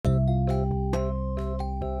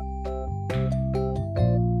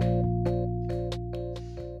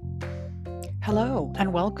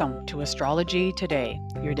and welcome to Astrology Today,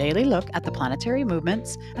 your daily look at the planetary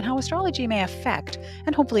movements and how astrology may affect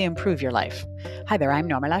and hopefully improve your life. Hi there, I'm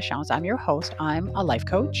Norma Lachance. I'm your host. I'm a life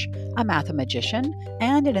coach, a mathemagician,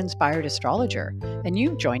 and an inspired astrologer. And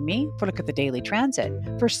you join me for a look at the daily transit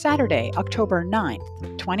for Saturday, October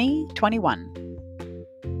 9th, 2021.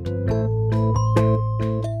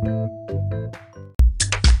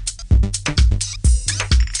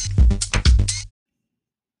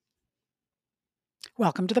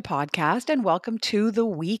 Welcome to the podcast and welcome to the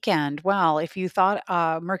weekend. Well, if you thought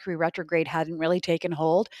Mercury retrograde hadn't really taken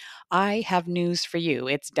hold, I have news for you.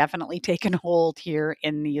 It's definitely taken hold here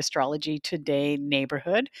in the Astrology Today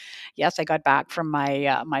neighborhood. Yes, I got back from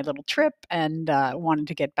my little trip and wanted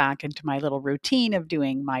to get back into my little routine of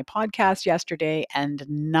doing my podcast yesterday, and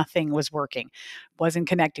nothing was working. Wasn't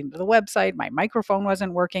connecting to the website. My microphone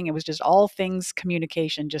wasn't working. It was just all things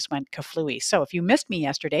communication just went kaflooey. So if you missed me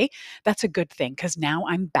yesterday, that's a good thing because now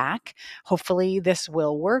I'm back. Hopefully, this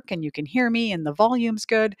will work and you can hear me and the volume's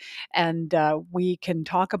good. And we can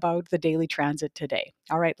talk about the daily transit today.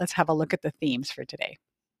 All right, let's have a look at the themes for today.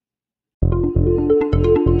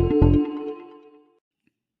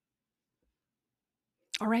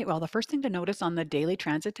 All right. Well, the first thing to notice on the daily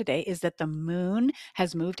transit today is that the moon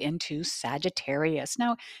has moved into Sagittarius.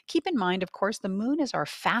 Now, keep in mind, of course, the moon is our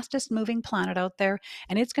fastest moving planet out there,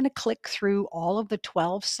 and it's going to click through all of the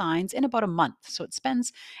 12 signs in about a month. So it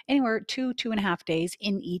spends anywhere 2.5 days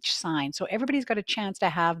in each sign. So everybody's got a chance to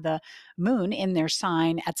have the moon in their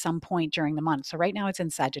sign at some point during the month. So right now it's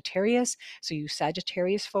in Sagittarius. So you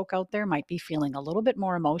Sagittarius folk out there might be feeling a little bit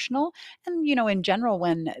more emotional. And, in general,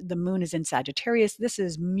 when the moon is in Sagittarius, this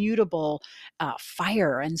is mutable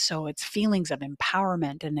fire. And so it's feelings of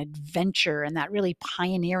empowerment and adventure, and that really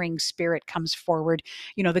pioneering spirit comes forward.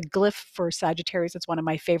 The glyph for Sagittarius, it's one of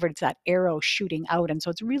my favorites, that arrow shooting out. And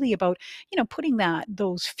so it's really about, putting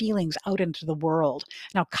those feelings out into the world.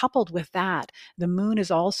 Now, coupled with that, the moon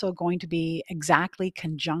is also going to be exactly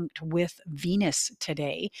conjunct with Venus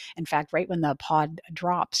today. In fact, right when the pod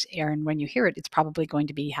drops, Aaron, when you hear it, it's probably going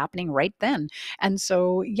to be happening right then. And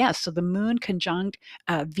so, yes, so the moon conjunct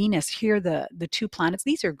Venus, here the two planets,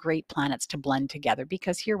 these are great planets to blend together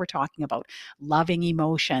because here we're talking about loving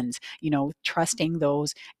emotions, trusting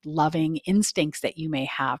those loving instincts that you may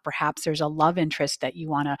have. Perhaps there's a love interest that you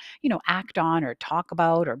want to, act on or talk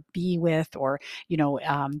about or be with, or,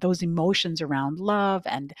 those emotions around love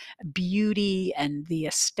and beauty and the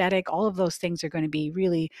aesthetic, all of those things are going to be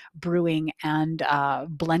really brewing and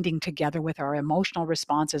blending together with our emotional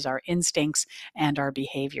responses, our instincts, and our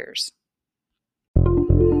behaviors.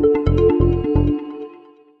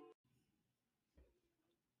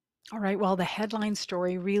 All right. Well, the headline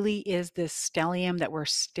story really is this stellium that we're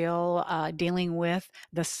still dealing with: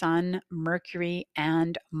 the Sun, Mercury,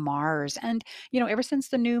 and Mars. And, ever since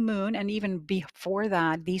the new moon and even before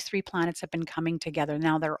that, these three planets have been coming together.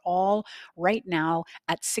 Now, they're all right now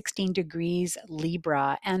at 16 degrees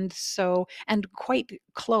Libra. And quite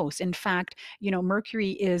close. In fact,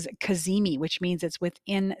 Mercury is Cazimi, which means it's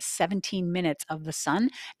within 17 minutes of the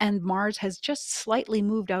Sun. And Mars has just slightly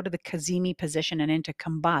moved out of the Cazimi position and into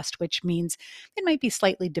combust, which means it might be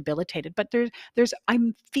slightly debilitated. But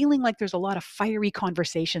I'm feeling like there's a lot of fiery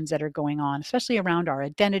conversations that are going on, especially around our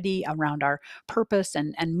identity, around our purpose,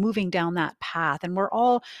 and moving down that path. And we're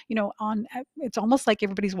all, on. It's almost like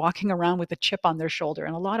everybody's walking around with a chip on their shoulder,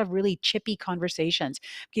 and a lot of really chippy conversations,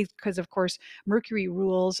 because of course Mercury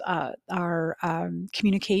rules our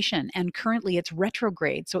communication, and currently it's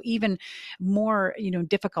retrograde. So even more,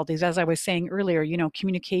 difficulties, as I was saying earlier,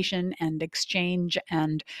 communication and exchange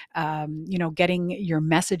and getting your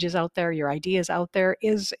messages out there, your ideas out there,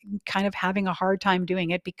 is kind of having a hard time doing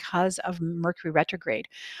it because of Mercury retrograde.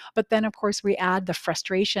 But then, of course, we add the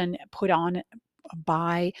frustration put on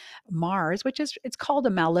by Mars, which is, it's called a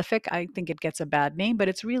malefic. I think it gets a bad name, but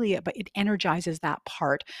it's really, but it energizes that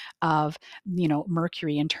part of,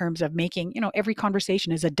 Mercury, in terms of making, every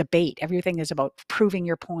conversation is a debate. Everything is about proving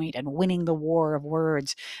your point and winning the war of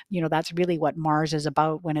words. That's really what Mars is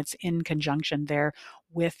about when it's in conjunction there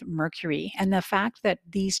with Mercury. And the fact that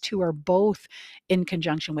these two are both in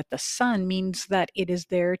conjunction with the Sun means that it is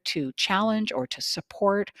there to challenge or to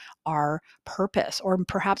support our purpose, or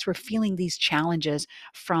perhaps we're feeling these challenges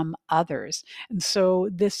from others. And so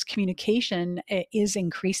this communication is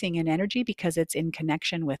increasing in energy because it's in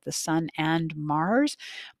connection with the Sun and Mars,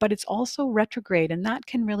 but it's also retrograde, and that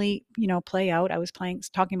can really, play out. I was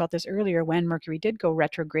talking about this earlier when Mercury did go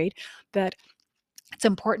retrograde, that It's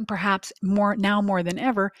important perhaps more than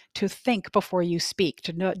ever to think before you speak,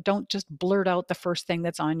 to don't just blurt out the first thing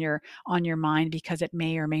that's on your mind because it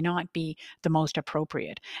may or may not be the most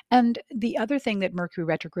appropriate. And the other thing that Mercury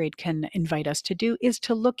retrograde can invite us to do is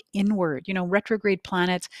to look inward. Retrograde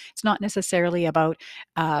planets, it's not necessarily about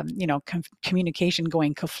communication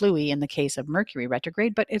going kaflooey in the case of Mercury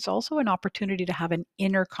retrograde, but it's also an opportunity to have an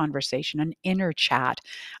inner conversation, an inner chat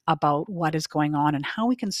about what is going on and how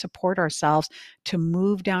we can support ourselves to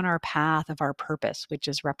move down our path of our purpose, which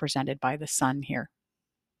is represented by the sun here.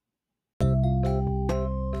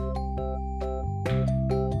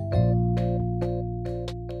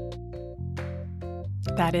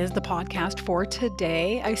 That is the podcast for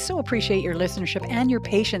today. I so appreciate your listenership and your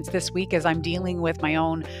patience this week as I'm dealing with my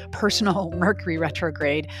own personal Mercury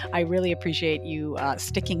retrograde. I really appreciate you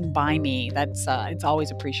sticking by me. It's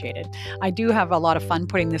always appreciated. I do have a lot of fun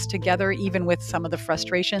putting this together, even with some of the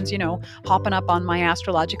frustrations, hopping up on my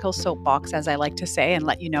astrological soapbox, as I like to say, and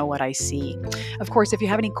let you know what I see. Of course, if you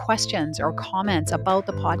have any questions or comments about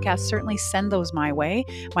the podcast, certainly send those my way.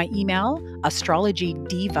 My email,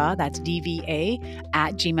 astrologydiva, that's DVA,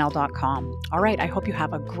 at gmail.com. All right, I hope you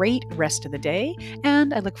have a great rest of the day,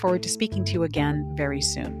 and I look forward to speaking to you again very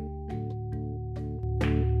soon.